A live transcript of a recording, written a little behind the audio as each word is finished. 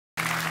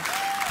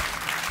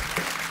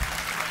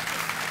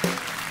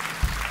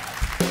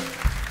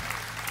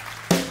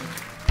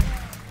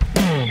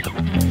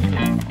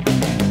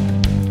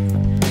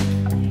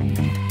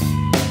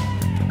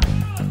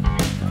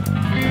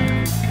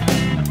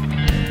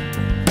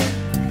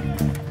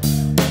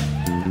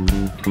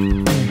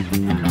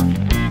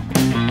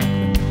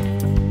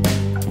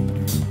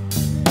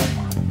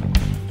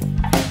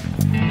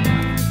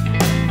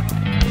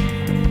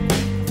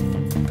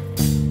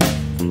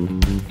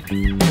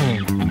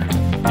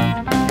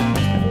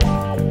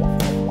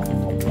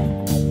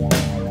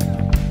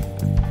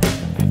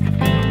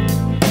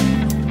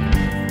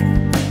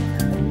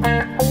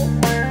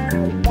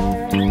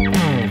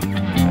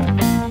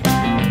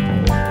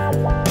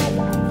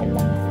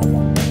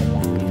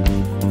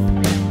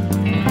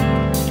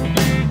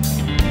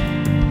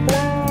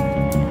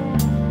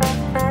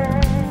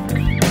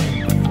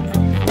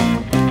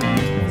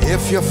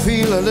if you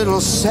feel a little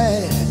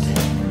sad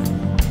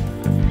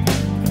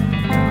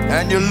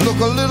and you look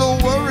a little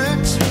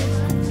worried,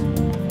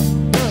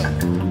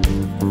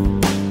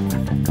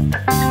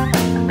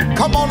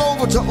 come on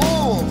over to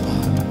Ulmer.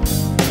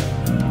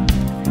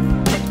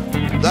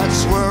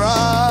 That's where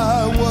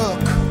I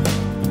work.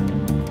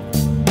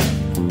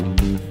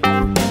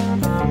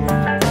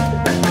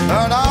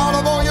 And out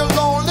of all your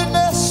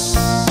loneliness,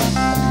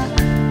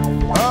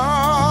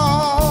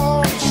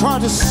 I'll try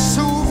to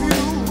soothe you.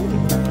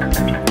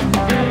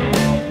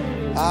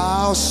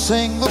 I'll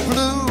sing the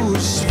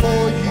blues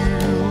for you.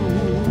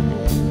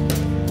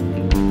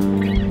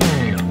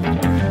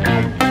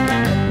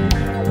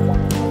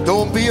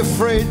 Don't be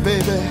afraid,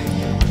 baby.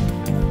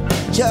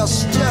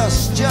 Just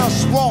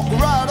walk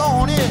right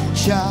on in,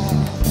 child.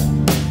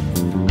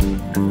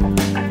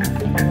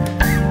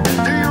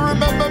 Do you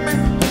remember me?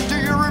 Do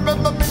you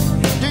remember me?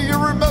 Do you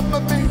remember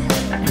me?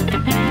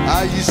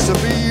 I used to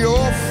be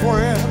your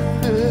friend.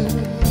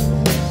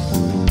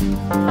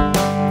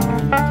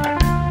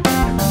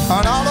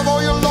 And out of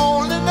all your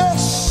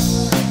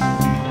loneliness,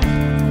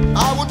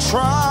 I would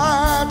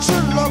try to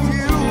love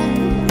you.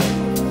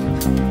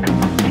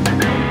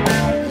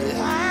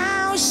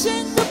 I'll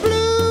sing the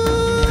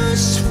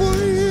blues for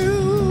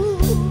you.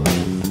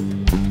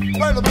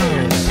 Play the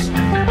blues.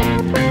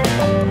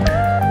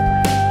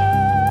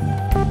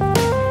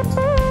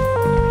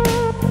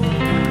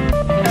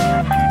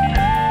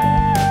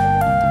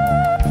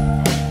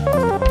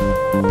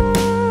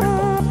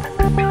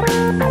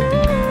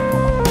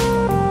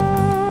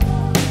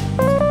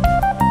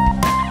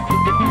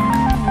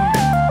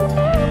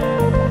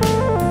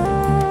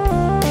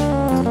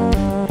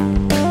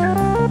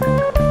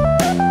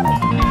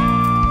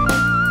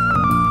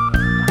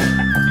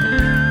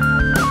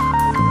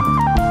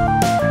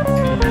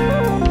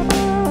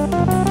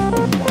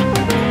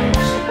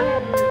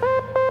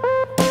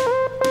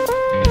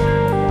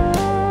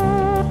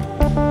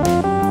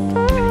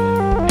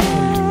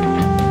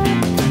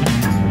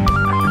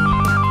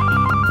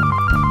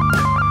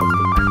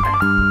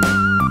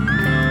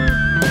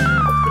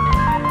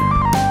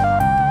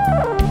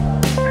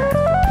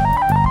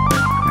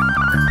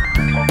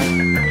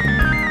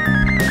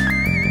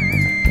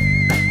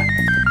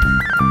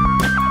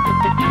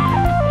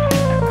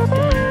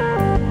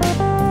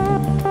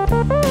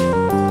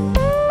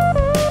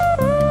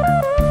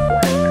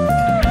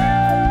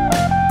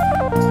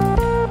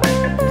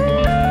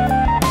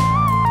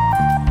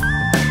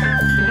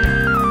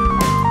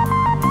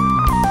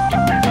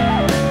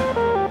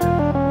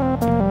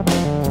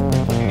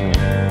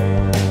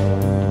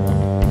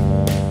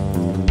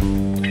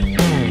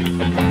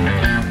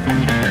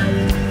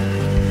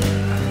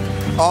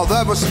 Oh,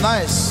 that was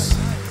nice.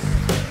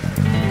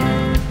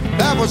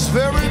 That was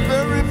very,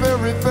 very,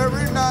 very,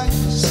 very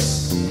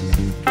nice.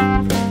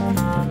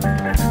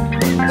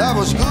 That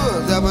was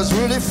good. That was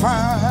really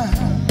fine.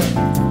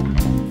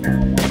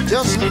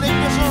 Just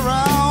lingers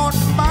around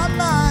my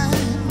mind.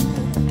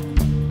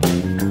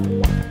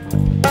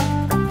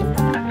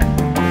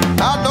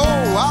 I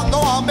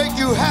know I'll make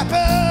you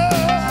happy.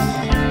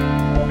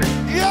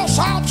 Yes,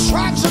 I'll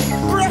try to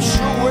brush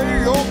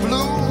away your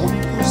blues.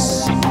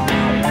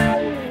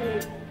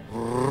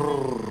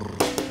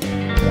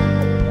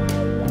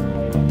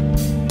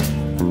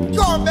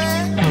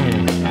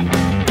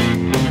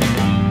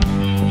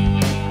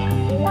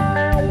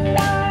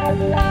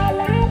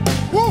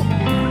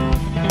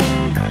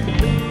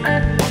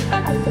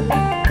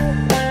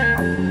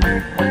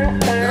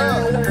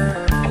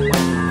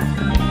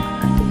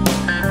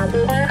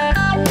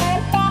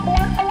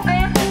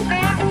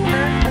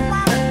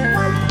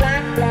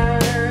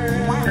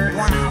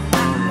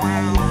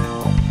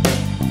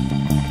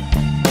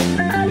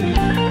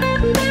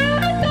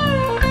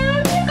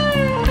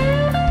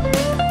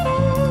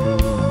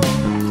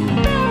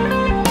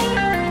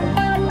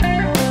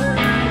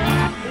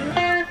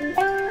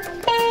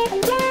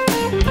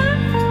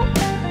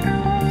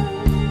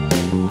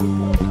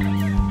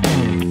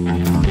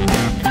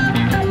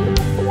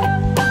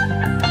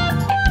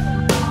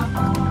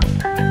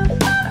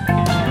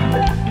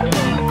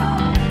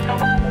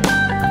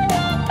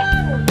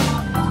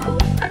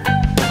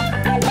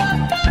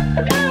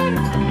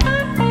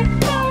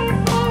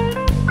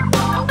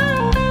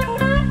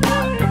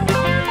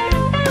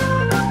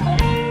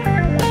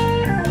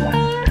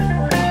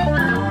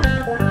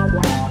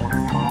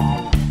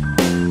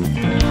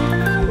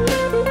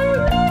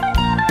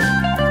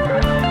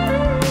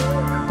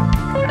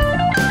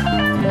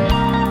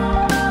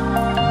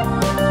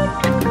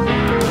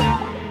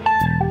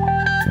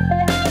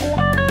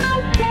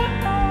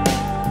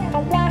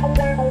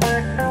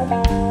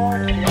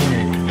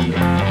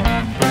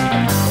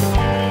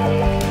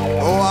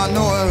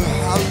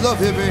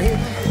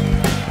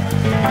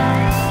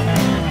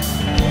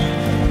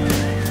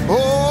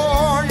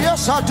 Oh,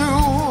 yes I do.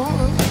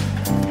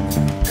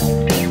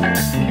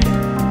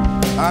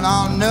 And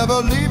I'll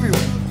never leave you.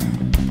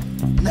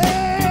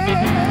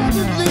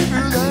 Never leave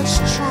you, that's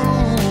true.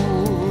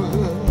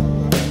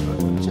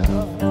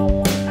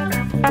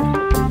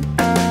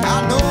 I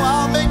know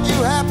I'll make you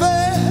happy.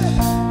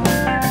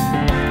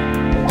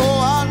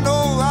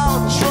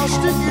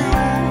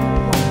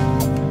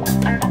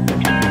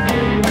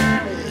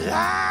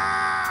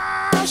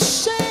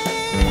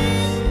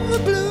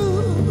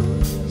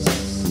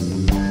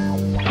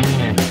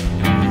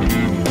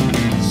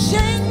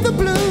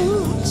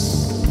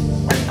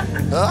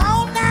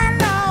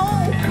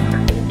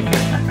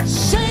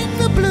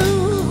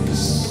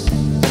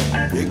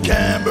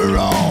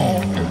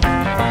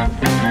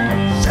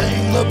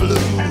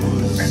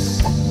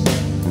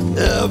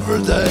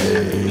 every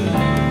day.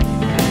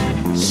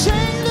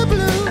 Sing the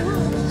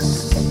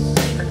blues,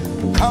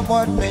 come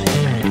what may.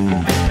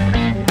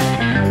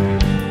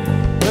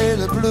 Play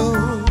the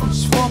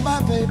blues for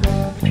my baby.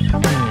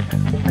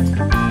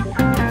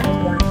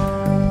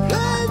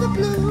 Play the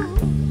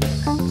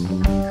blues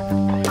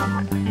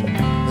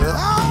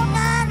all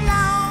night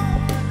long.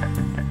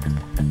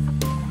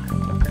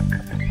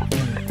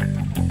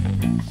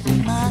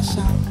 My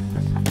song.